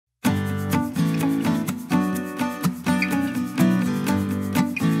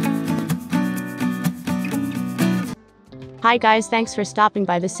Hi guys, thanks for stopping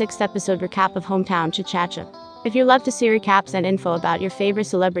by the 6th episode recap of Hometown Cha-Cha-Cha. If you love to see recaps and info about your favorite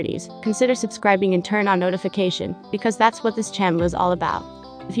celebrities, consider subscribing and turn on notification, because that's what this channel is all about.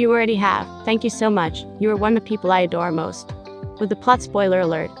 If you already have, thank you so much, you are one of the people I adore most. With the plot spoiler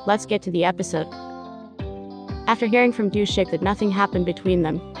alert, let's get to the episode. After hearing from Du-sik that nothing happened between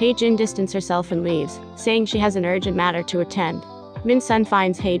them, Hye-jin distances herself and leaves, saying she has an urgent matter to attend. Min-sun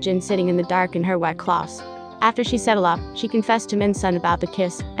finds Hye-jin sitting in the dark in her wet cloths. After she settled up, she confessed to Min-sun about the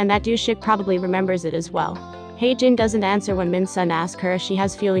kiss, and that Du-sik probably remembers it as well. Hye-jin doesn't answer when Min-sun asks her if she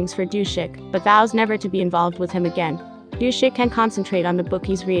has feelings for Du-sik, but vows never to be involved with him again. Du-sik can concentrate on the book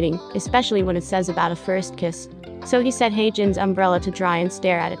he's reading, especially when it says about a first kiss. So he set Hye-jin's umbrella to dry and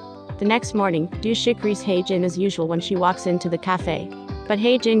stare at it. The next morning, Du-sik greets Hye-jin as usual when she walks into the cafe. But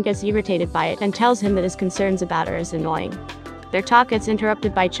Hye-jin gets irritated by it and tells him that his concerns about her is annoying. Their talk gets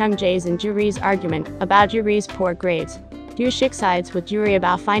interrupted by Chung-jae's and Juri's argument about Juri's poor grades. Du-sik sides with Juri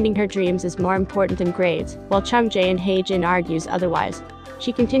about finding her dreams is more important than grades, while Chung-jae and Hye-jin argues otherwise.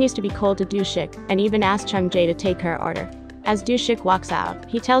 She continues to be cold to Du-sik, and even asks Chung-jae to take her order. As Du-sik walks out,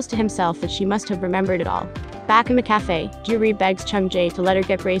 he tells to himself that she must have remembered it all. Back in the cafe, Juri begs Chung-jae to let her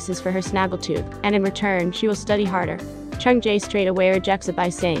get braces for her snaggletooth, and in return, she will study harder. Chung-jae straight away rejects it by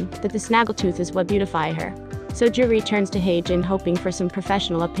saying that the snaggletooth is what beautifies her. So Juri turns to Hye-jin hoping for some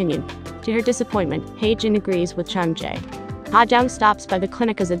professional opinion. To her disappointment, Hye-jin agrees with Chung-jae. Ha-jung stops by the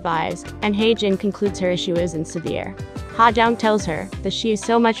clinic as advised, and Hye-jin concludes her issue isn't severe. Ha-jung tells her that she is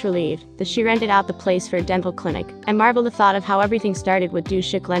so much relieved that she rented out the place for a dental clinic, and marveled the thought of how everything started with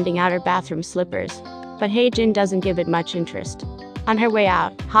Du-sik lending out her bathroom slippers. But Hye-jin doesn't give it much interest. On her way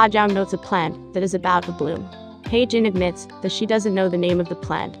out, Ha-jung notes a plant that is about to bloom. Hye-jin admits that she doesn't know the name of the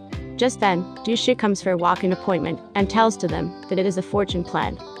plant. Just then, Du-sik comes for a walk-in appointment, and tells to them that it is a fortune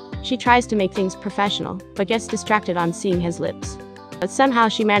plant. She tries to make things professional, but gets distracted on seeing his lips. But somehow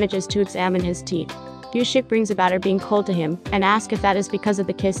she manages to examine his teeth. Du-sik brings about her being cold to him, and asks if that is because of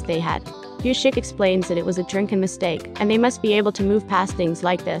the kiss they had. Du-sik explains that it was a drunken mistake, and they must be able to move past things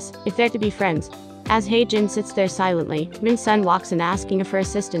like this, if they're to be friends. As Hye-jin sits there silently, Min-sun walks in asking if her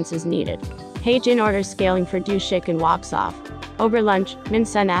assistance is needed. Hye-jin orders scaling for Du-sik and walks off. Over lunch,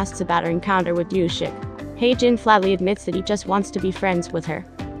 Min-sun asks about her encounter with Du-sik. Hye-jin flatly admits that he just wants to be friends with her.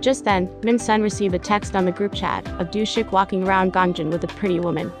 Just then, Min-sun receives a text on the group chat of Du-sik walking around Gongjin with a pretty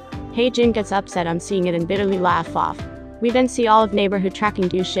woman. Hye-jin gets upset on seeing it and bitterly laughs off. We then see all of neighborhood tracking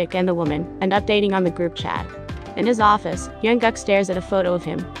Du-sik and the woman, and updating on the group chat. In his office, Young-guk stares at a photo of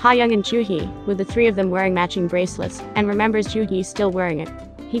him, Ha-young and Joo-hee, with the three of them wearing matching bracelets, and remembers Joo-hee still wearing it.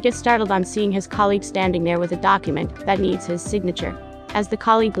 He gets startled on seeing his colleague standing there with a document that needs his signature. As the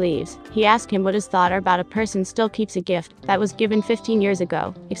colleague leaves, he asks him what his thought are about a person still keeps a gift that was given 15 years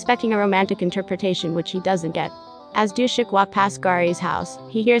ago, expecting a romantic interpretation which he doesn't get. As Du-sik walks past Gari's house,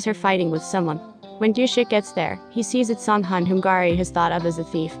 he hears her fighting with someone. When Du-sik gets there, he sees it's Seon-ho whom Gari has thought of as a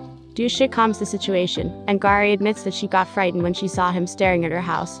thief. Du-sik calms the situation, and Gari admits that she got frightened when she saw him staring at her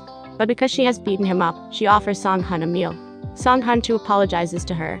house. But because she has beaten him up, she offers Seon-ho a meal. Seon-ho too apologizes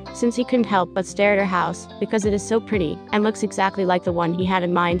to her, since he couldn't help but stare at her house, because it is so pretty, and looks exactly like the one he had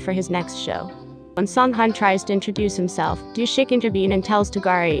in mind for his next show. When Seon-ho tries to introduce himself, Du-sik intervenes and tells to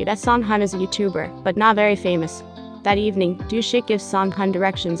Gari that Seon-ho is a YouTuber, but not very famous. That evening, Du-sik gives Seon-ho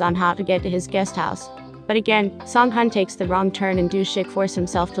directions on how to get to his guest house. But again, Seon-ho takes the wrong turn and Du-sik forces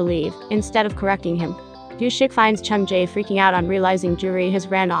himself to leave, instead of correcting him. Du-sik finds Chung-jae freaking out on realizing Juri has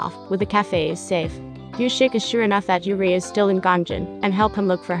ran off, with the cafe is safe. Du-sik is sure enough that Juri is still in Gongjin, and help him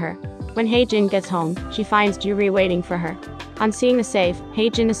look for her. When Hye-jin gets home, she finds Juri waiting for her. On seeing the safe,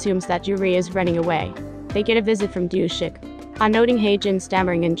 Hye-jin assumes that Juri is running away. They get a visit from Du-sik. On noting Hye-jin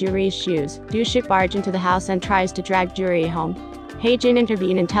stammering in Juri's shoes, Du-sik barges into the house and tries to drag Juri home. Hye-jin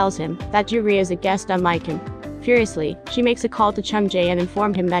intervenes and tells him that Juri is a guest unlike him. Furiously, she makes a call to Chung-jae and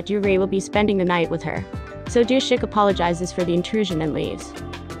informs him that Juri will be spending the night with her. So Du-sik apologizes for the intrusion and leaves.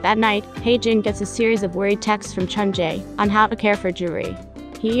 That night, Hye-jin gets a series of worried texts from Chung-jae on how to care for Juri.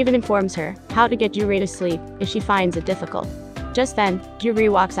 He even informs her how to get Juri to sleep if she finds it difficult. Just then, Juri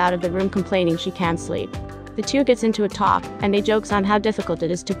walks out of the room complaining she can't sleep. The two gets into a talk, and they jokes on how difficult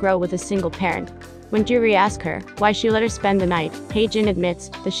it is to grow with a single parent. When Juri asks her why she let her spend the night, Hye-jin admits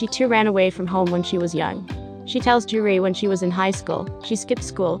that she too ran away from home when she was young. She tells Juri when she was in high school, she skipped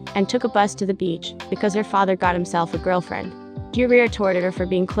school and took a bus to the beach because her father got himself a girlfriend. Juri retorted her for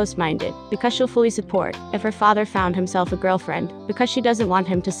being close-minded, because she'll fully support if her father found himself a girlfriend, because she doesn't want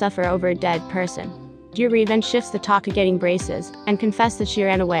him to suffer over a dead person. Juri then shifts the talk of getting braces, and confesses that she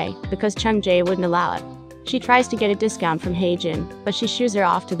ran away, because Chung-jae wouldn't allow it. She tries to get a discount from Hye-jin, but she shoos her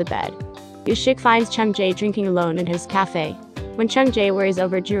off to the bed. Du-sik finds Chung-jae drinking alone in his cafe. When Chung-jae worries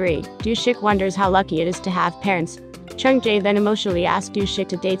over Juri, Du-sik wonders how lucky it is to have parents. Chung-jae then emotionally asks Du-sik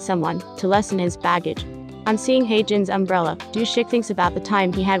to date someone, to lessen his baggage. On seeing Hye-jin's umbrella, Du-sik thinks about the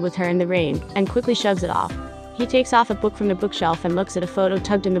time he had with her in the rain, and quickly shoves it off. He takes off a book from the bookshelf and looks at a photo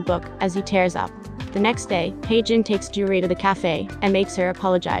tugged in the book, as he tears up. The next day, Hye-jin takes Juri to the cafe, and makes her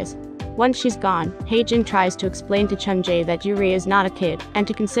apologize. Once she's gone, Hye-jin tries to explain to Chung-jae that Juri is not a kid, and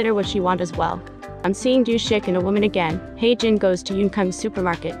to consider what she wants as well. On seeing Du-sik and a woman again, Hye-jin goes to Yoon-kung's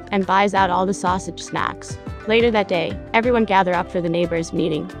supermarket, and buys out all the sausage snacks. Later that day, everyone gather up for the neighbors'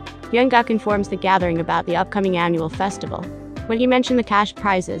 meeting. Young-guk informs the gathering about the upcoming annual festival. When he mentioned the cash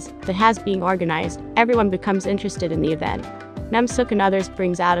prizes that has being organized, everyone becomes interested in the event. Nam-suk and others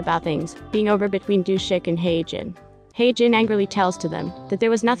brings out about things being over between Du-sik and Hye-jin. Hye-jin angrily tells to them that there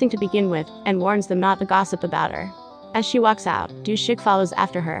was nothing to begin with, and warns them not to gossip about her. As she walks out, Du-sik follows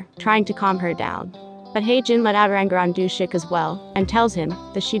after her, trying to calm her down. But Hye-jin let out her anger on Du-sik as well, and tells him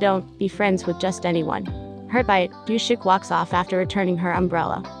that she don't be friends with just anyone. Hurt by it, Du-sik walks off after returning her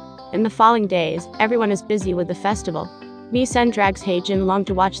umbrella. In the following days, everyone is busy with the festival. Mi-sun drags Hye-jin along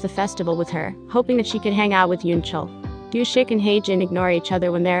to watch the festival with her, hoping that she could hang out with Yoon-chul. Du-sik and Hye-jin ignore each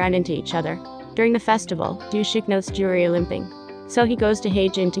other when they're into each other. During the festival, Du-sik notes Juri limping. So he goes to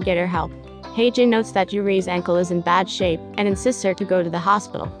Hye-jin to get her help. Hye-jin notes that Juri's ankle is in bad shape, and insists her to go to the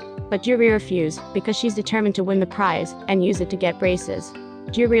hospital. But Juri refuses, because she's determined to win the prize, and use it to get braces.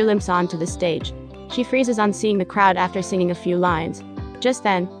 Juri limps onto the stage. She freezes on seeing the crowd after singing a few lines. Just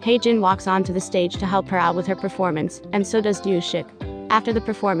then, Hye-jin walks onto the stage to help her out with her performance, and so does Du-sik. After the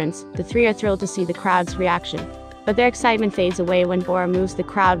performance, the three are thrilled to see the crowd's reaction. But their excitement fades away when Bora moves the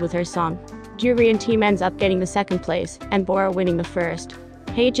crowd with her song. Juri and team ends up getting the second place, and Bora winning the first.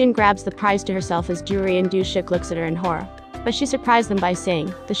 Hye-jin grabs the prize to herself as Juri and Du-sik looks at her in horror. But she surprised them by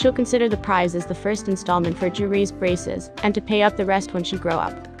saying that she'll consider the prize as the first installment for Juri's braces, and to pay up the rest when she grow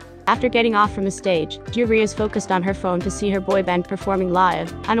up. After getting off from the stage, Juri is focused on her phone to see her boy band performing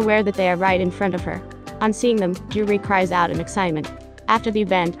live, unaware that they are right in front of her. On seeing them, Juri cries out in excitement. After the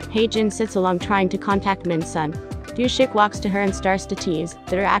event, Hye-jin sits along trying to contact Min-sun. Du-sik walks to her and starts to tease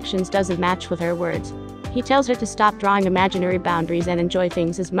that her actions doesn't match with her words. He tells her to stop drawing imaginary boundaries and enjoy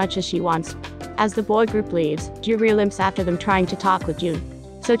things as much as she wants. As the boy group leaves, Juri limps after them trying to talk with Jun.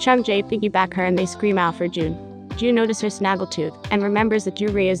 So Chung-jae piggyback her and they scream out for Jun. Jun notices her snaggletooth, and remembers that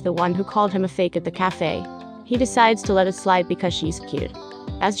Juri is the one who called him a fake at the cafe. He decides to let it slide because she's cute.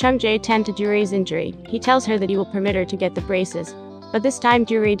 As Chung-jae tends to Juri's injury, he tells her that he will permit her to get the braces. But this time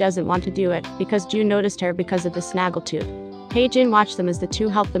Juri doesn't want to do it, because Jun noticed her because of the snaggletooth. Hye-jin watched them as the two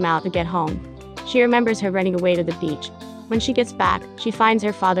help them out to get home. She remembers her running away to the beach. When she gets back, she finds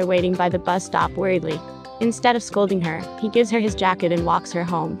her father waiting by the bus stop worriedly. Instead of scolding her, he gives her his jacket and walks her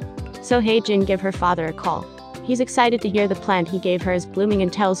home. So Hye-jin gives her father a call. He's excited to hear the plant he gave her is blooming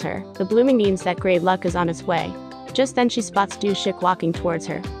and tells her the blooming means that great luck is on its way. Just then she spots Du-sik walking towards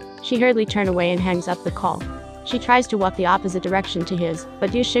her. She hurriedly turns away and hangs up the call. She tries to walk the opposite direction to his,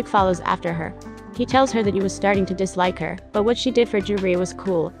 but Du-sik follows after her. He tells her that he was starting to dislike her, but what she did for Juri was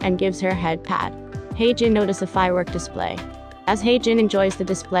cool, and gives her a head pat. Hye-jin notices a firework display. As Hye-jin enjoys the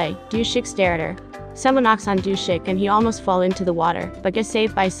display, Du-sik stares at her. Someone knocks on Du-sik and he almost falls into the water, but gets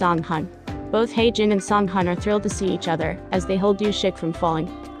saved by Song-hun. Both Hye-jin and Song-hun are thrilled to see each other, as they hold Du-sik from falling.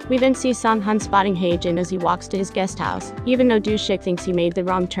 We then see Song-hun spotting Hye-jin as he walks to his guest house, even though Du-sik thinks he made the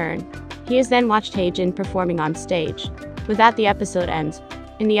wrong turn. He has then watched Hye-jin performing on stage. With that, the episode ends.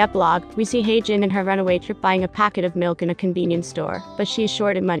 In the epilogue, we see Hye-jin and her runaway trip buying a packet of milk in a convenience store, but she is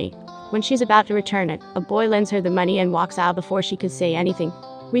short in money. When she's about to return it, a boy lends her the money and walks out before she could say anything.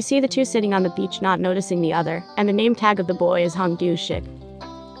 We see the two sitting on the beach not noticing the other, and the name tag of the boy is Hong Du-sik.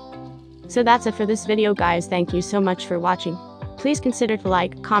 So that's it for this video guys, thank you so much for watching. Please consider to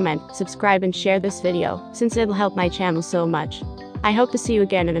like, comment, subscribe and share this video, since it'll help my channel so much. I hope to see you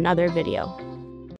again in another video.